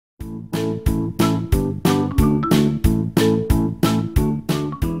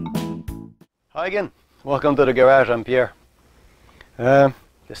Hi again, welcome to the garage. I'm Pierre.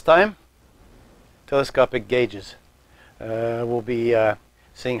 This time, telescopic gauges. We'll be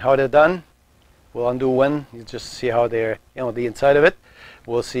seeing how they're done. We'll undo one, you just see how they're, the inside of it.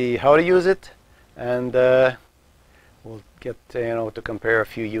 We'll see how to use it, and we'll get to compare a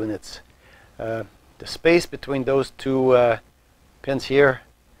few units. The space between those two pins here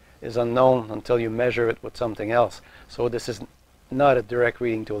is unknown until you measure it with something else. So this is not a direct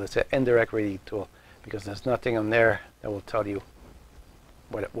reading tool, it's an indirect reading tool, because there's nothing on there that will tell you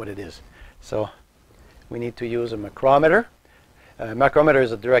what it is. So we need to use a micrometer. Micrometer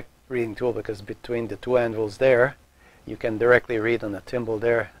is a direct reading tool because between the two anvils there you can directly read on the thimble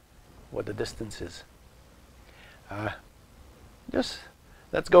there what the distance is. Just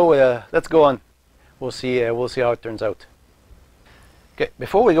let's go on. We'll see how it turns out. Okay,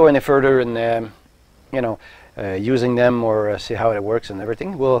 before we go any further in using them or see how it works and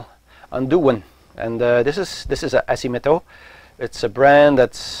everything, we'll undo one. And this is a Asimeto. It's a brand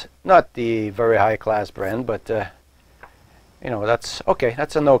that's not the very high class brand, but that's okay.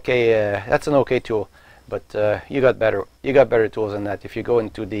 That's an okay tool. But you got better tools than that. If you go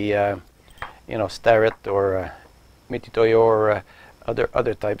into the Starrett or Mitutoyo or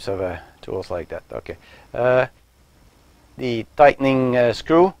other types of tools like that. Okay. The tightening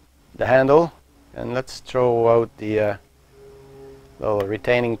screw, the handle, and let's throw out the little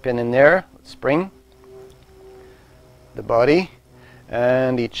retaining pin in there, spring, the body,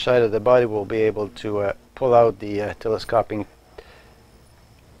 and each side of the body will be able to pull out the telescoping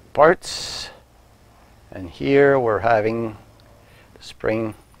parts. And here we're having the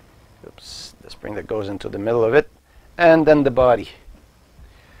spring, the spring that goes into the middle of it, and then the body.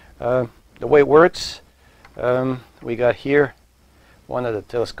 The way it works, we got here one of the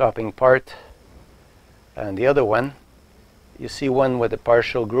telescoping part, and the other one, you see one with a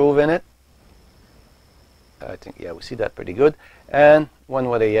partial groove in it. I think, yeah, we see that pretty good. And one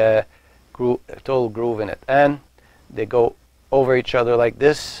with a total groove in it. And they go over each other like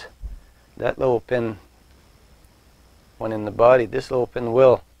this. That little pin, one in the body, this little pin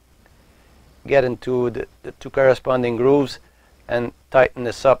will get into the two corresponding grooves and tighten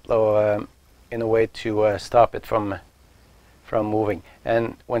this up in a way to stop it from moving.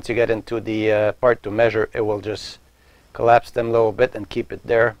 And once you get into the part to measure, it will just collapse them a little bit and keep it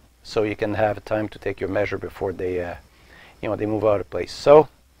there, so you can have time to take your measure before they they move out of place. So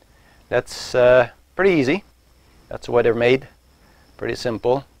that's pretty easy. That's why they're made. Pretty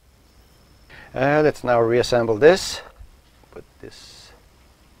simple. Let's now reassemble this. Put this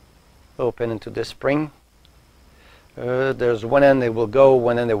little pin into this spring. There's one end it will go,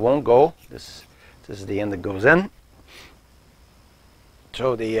 one end it won't go. This is the end that goes in.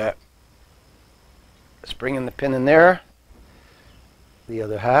 So the spring and the pin in there, the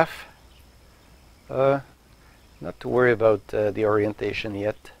other half. Not to worry about the orientation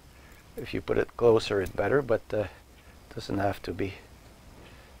yet. If you put it closer it's better, but doesn't have to be.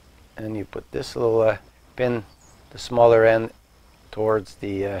 And you put this little pin, the smaller end, towards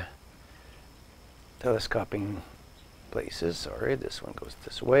the telescoping places. Sorry, this one goes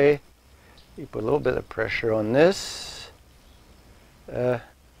this way. You put a little bit of pressure on this.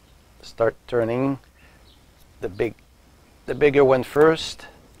 Start turning the bigger one first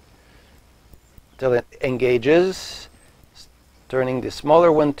till it engages. Turning the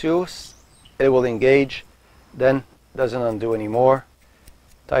smaller one too, it will engage, then doesn't undo anymore.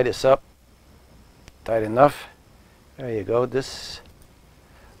 Tie this up tight enough. There you go. This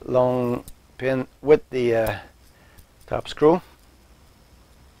long pin with the top screw,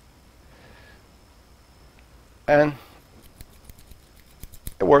 and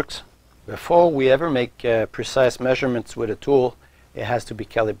it works. Before we ever make precise measurements with a tool, it has to be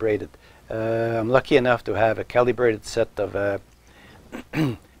calibrated. I'm lucky enough to have a calibrated set of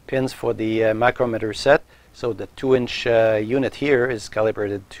pins for the micrometer set, so the 2-inch unit here is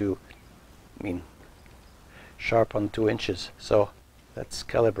calibrated to, sharp on 2 inches. So let's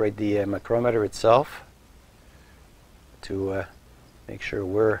calibrate the micrometer itself to make sure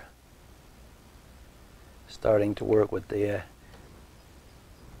we're starting to work with the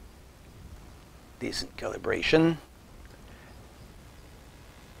decent calibration.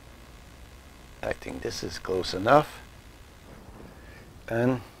 I think this is close enough,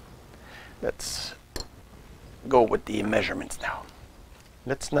 and let's go with the measurements now.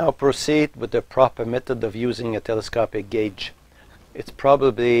 Let's now proceed with the proper method of using a telescopic gauge. It's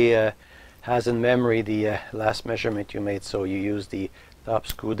probably has in memory the last measurement you made, so you use the top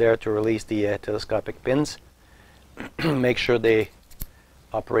screw there to release the telescopic pins. Make sure they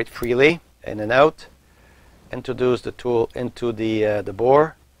operate freely, in and out. Introduce the tool into the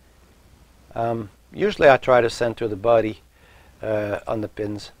bore, Usually I try to center the body on the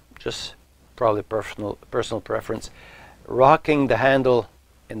pins, just probably personal preference. Rocking the handle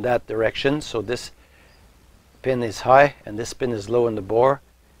in that direction, so this pin is high and this pin is low in the bore.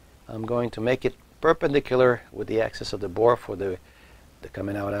 I'm going to make it perpendicular with the axis of the bore for the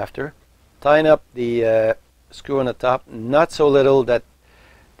coming out after. Tying up the screw on the top, not so little that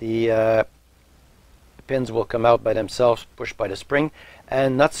the pins will come out by themselves, pushed by the spring,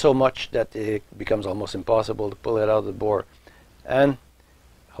 and not so much that it becomes almost impossible to pull it out of the bore. And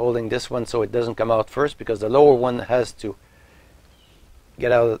holding this one so it doesn't come out first, because the lower one has to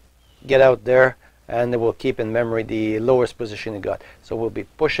get out there, and it will keep in memory the lowest position it got. So we'll be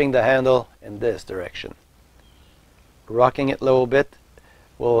pushing the handle in this direction. Rocking it a little bit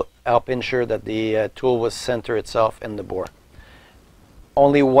will help ensure that the tool will center itself in the bore.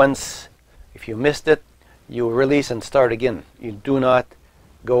 Only once, if you missed it, you release and start again. You do not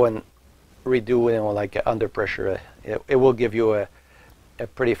go and redo, like under pressure. It will give you a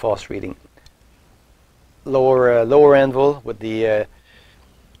pretty false reading. Lower anvil with the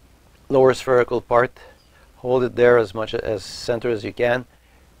lower spherical part. Hold it there as much as center as you can.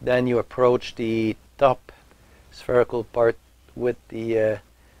 Then you approach the top spherical part with the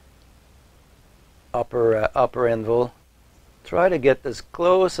upper anvil. Try to get as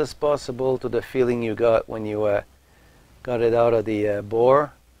close as possible to the feeling you got when you got it out of the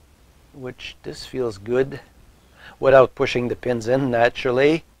bore, which this feels good, without pushing the pins in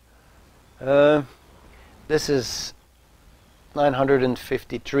naturally. This is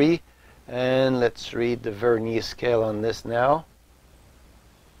 953, and let's read the vernier scale on this now.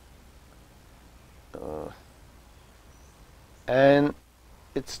 And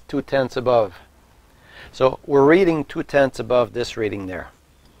it's 2/10 above. So we're reading 2/10 above this reading there.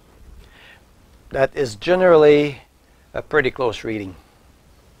 That is generally a pretty close reading.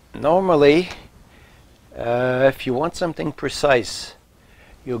 Normally, if you want something precise,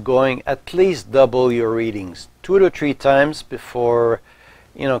 you're going at least double your readings, 2 to 3 times before,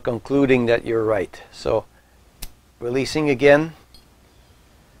 concluding that you're right. So releasing again,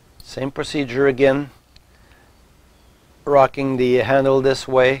 same procedure again, rocking the handle this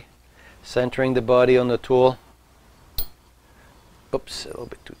way, centering the body on the tool. Oops, a little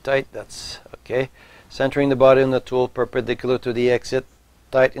bit too tight. That's okay. Centering the body on the tool perpendicular to the exit.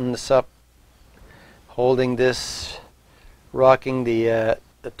 Tighten this up. Holding this, rocking the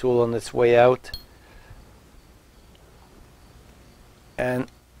tool on its way out, and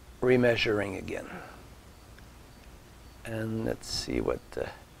remeasuring again. And let's see what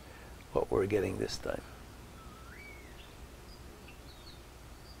we're getting this time.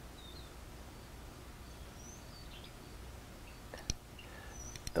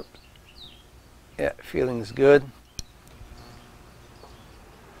 Yeah, feeling's good.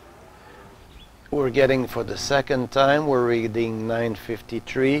 We're getting, for the second time, we're reading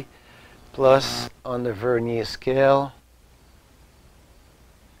 953 plus on the vernier scale,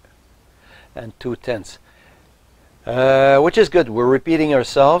 and 2/10, which is good. We're repeating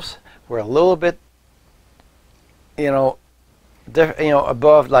ourselves. We're a little bit, above,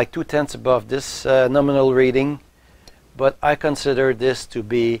 like 2/10 above this nominal reading, but I consider this to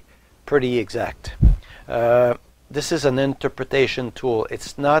be pretty exact. This is an interpretation tool.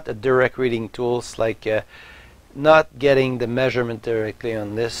 It's not a direct reading tool. It's like not getting the measurement directly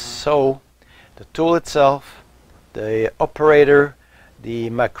on this. So the tool itself, the operator, the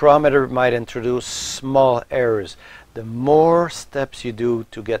micrometer might introduce small errors. The more steps you do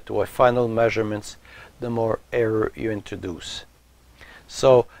to get to a final measurements, the more error you introduce.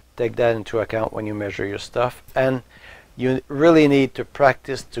 So take that into account when you measure your stuff, and you really need to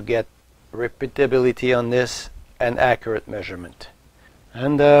practice to get repeatability on this and accurate measurement.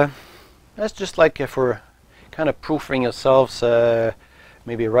 And that's just like for kind of proofing yourselves,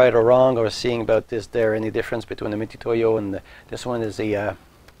 maybe right or wrong, or seeing about this there any difference between the Mitutoyo and this one is the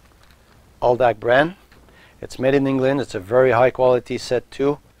Oldak brand. It's made in England. It's a very high quality set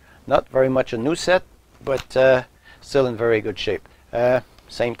too. Not very much a new set, but still in very good shape.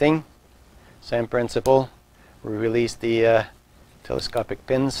 Same thing, same principle. We release the telescopic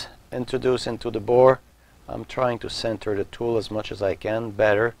pins, introduce into the bore. I'm trying to center the tool as much as I can,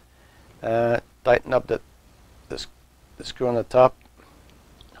 better. Tighten up the screw on the top,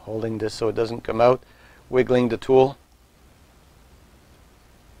 holding this so it doesn't come out, wiggling the tool,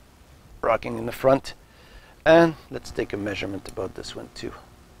 rocking in the front, and let's take a measurement about this one too.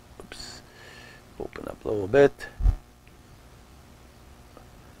 Oops, open up a little bit,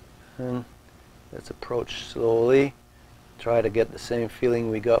 and let's approach slowly. Try to get the same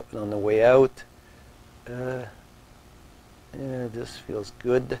feeling we got on the way out. Yeah, this feels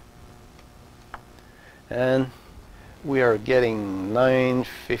good. and we are getting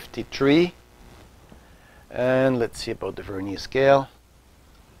 953. And let's see about the vernier scale.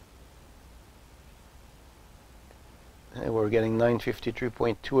 And we're getting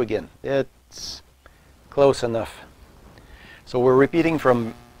 953.2 again. It's close enough. So we're repeating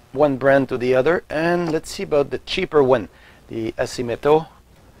from one brand to the other, and let's see about the cheaper one, the Asimeto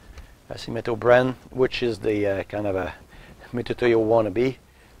brand, which is the kind of a Mitutoyo wannabe.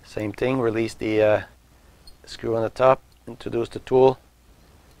 Same thing, release the screw on the top, introduce the tool,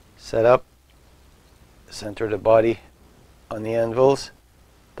 set up, center the body on the anvils,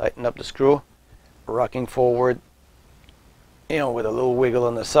 tighten up the screw, rocking forward, you know, with a little wiggle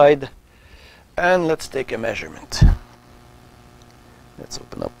on the side, and let's take a measurement. Let's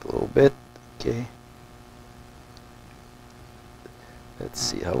open up a little bit. Okay, let's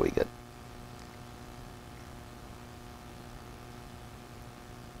see how we get.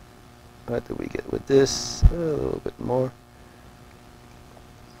 What do we get with this? A little bit more.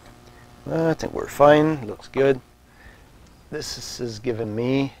 I think we're fine. Looks good. This is giving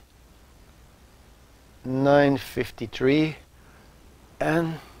me 953,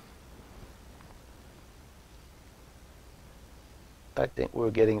 and I think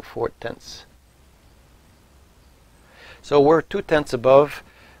we're getting 4/10. So we're 2/10 above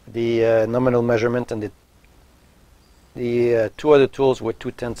the nominal measurement, and the two other tools were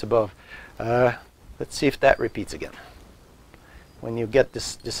 2/10 above. Let's see if that repeats again. When you get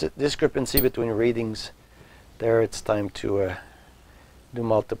this discrepancy between readings, there it's time to do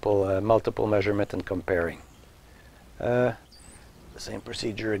multiple measurement and comparing. The same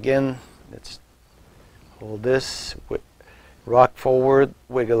procedure again. Let's hold this, rock forward,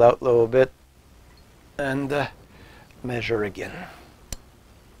 wiggle out a little bit, and measure again.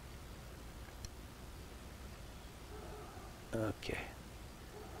 Okay.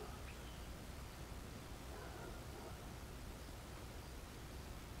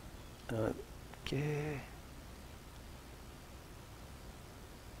 Okay.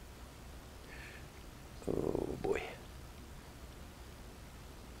 Oh boy.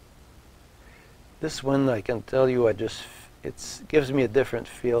 This one, I can tell you, it gives me a different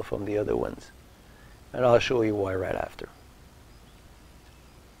feel from the other ones, and I'll show you why right after.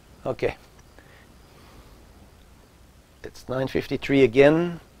 Okay. It's 953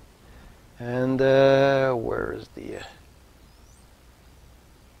 again, and where is the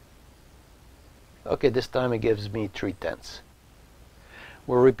okay, this time it gives me 3/10.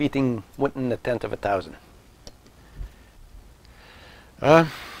 We're repeating within a tenth of a thousand.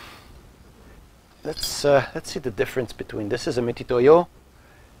 Let's see the difference between this is a Mitutoyo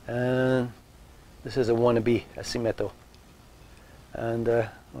and this is a wannabe Asimeto. And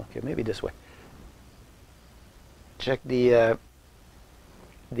okay, maybe this way. Check the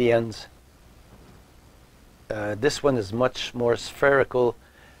ends. This one is much more spherical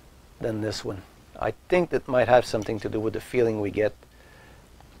than this one. I think that might have something to do with the feeling we get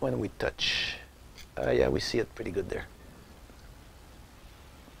when we touch. Yeah, we see it pretty good there.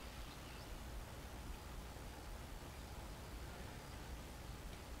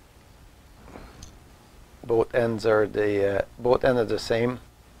 Both ends are the same.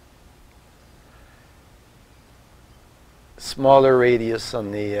 Smaller radius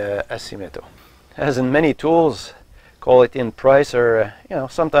on the Asimeto. As in many tools, quality and price are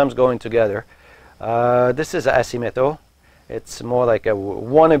sometimes going together. This is Asimeto. It's more like a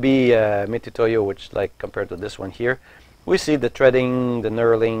wannabe Mitutoyo, which, like, compared to this one here, we see the threading, the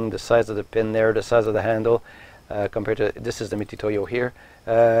knurling, the size of the pin there, the size of the handle, compared to this is the Mitutoyo here.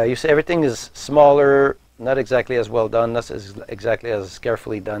 You see everything is smaller, not exactly as well done, not as exactly as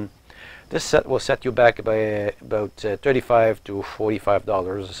carefully done. This set will set you back by about $35 to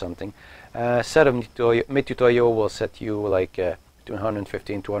 $45 or something. Set of Mitutoyo will set you like between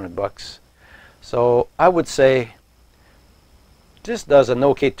 $115 and $200. So I would say this does an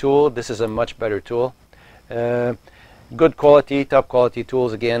okay tool. This is a much better tool. Good quality, top quality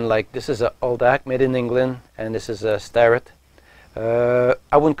tools again. Like this is a Oldak made in England, and this is a Starrett.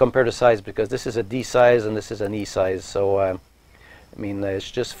 I wouldn't compare the size because this is a D size and this is an E size. So I mean, it's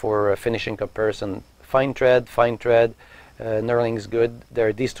just for finishing comparison. Fine thread, knurling is good.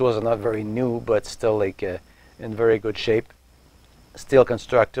 These tools are not very new, but still like in very good shape. Steel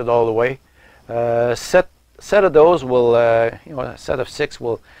constructed all the way. Set of those will, a set of 6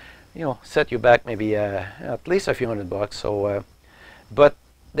 will, set you back maybe at least a few $100. So, but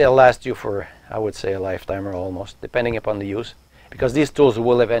they'll last you for, I would say, a lifetime or almost, depending upon the use, because these tools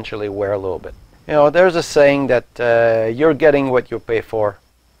will eventually wear a little bit. There's a saying that you're getting what you pay for,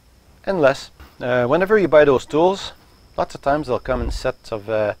 and less. Whenever you buy those tools, lots of times they'll come in sets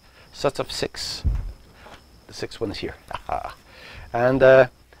of 6 the 6th one is here. And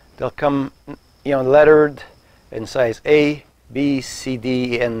they'll come, you know, lettered in size A, B, C,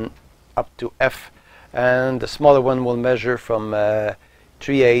 D, and up to F. And the smaller one will measure from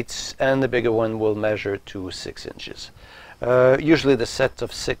 3/8, and the bigger one will measure to 6 inches. Usually the set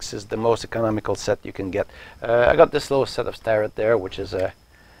of 6 is the most economical set you can get. I got this little set of Starrett there, which is a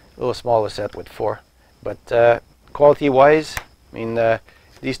little smaller set with 4. But quality-wise, I mean,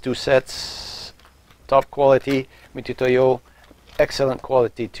 these two sets, top quality. Mitutoyo, excellent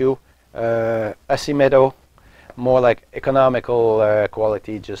quality too. Asimeto, more like economical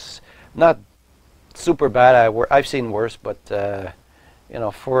quality, just not super bad. I've seen worse, but you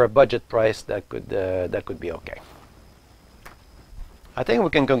know, for a budget price, that could be okay. I think we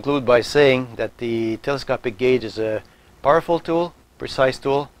can conclude by saying that the telescopic gauge is a powerful tool, precise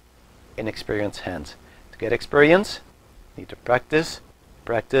tool in experienced hands. To get experience, you need to practice,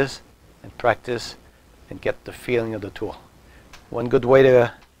 practice, and practice, and get the feeling of the tool. One good way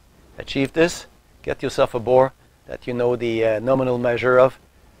to achieve this: get yourself a bore that you know the nominal measure of.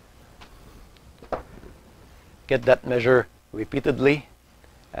 Get that measure repeatedly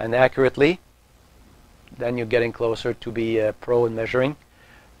and accurately. Then you're getting closer to be a pro in measuring.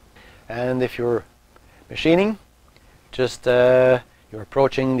 And if you're machining, just you're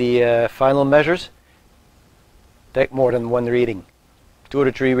approaching the final measures, take more than one reading, 2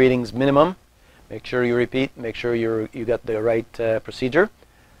 to 3 readings minimum. Make sure you repeat, make sure you got the right procedure.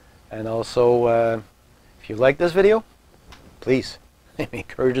 And also, if you like this video, please, it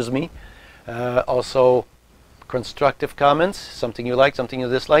encourages me. Also, constructive comments, something you like, something you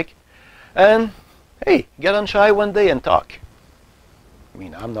dislike. And hey, get on shy one day and talk. I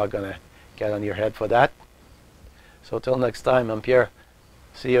mean, I'm not gonna get on your head for that. So till next time, I'm Pierre.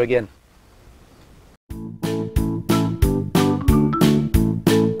 See you again.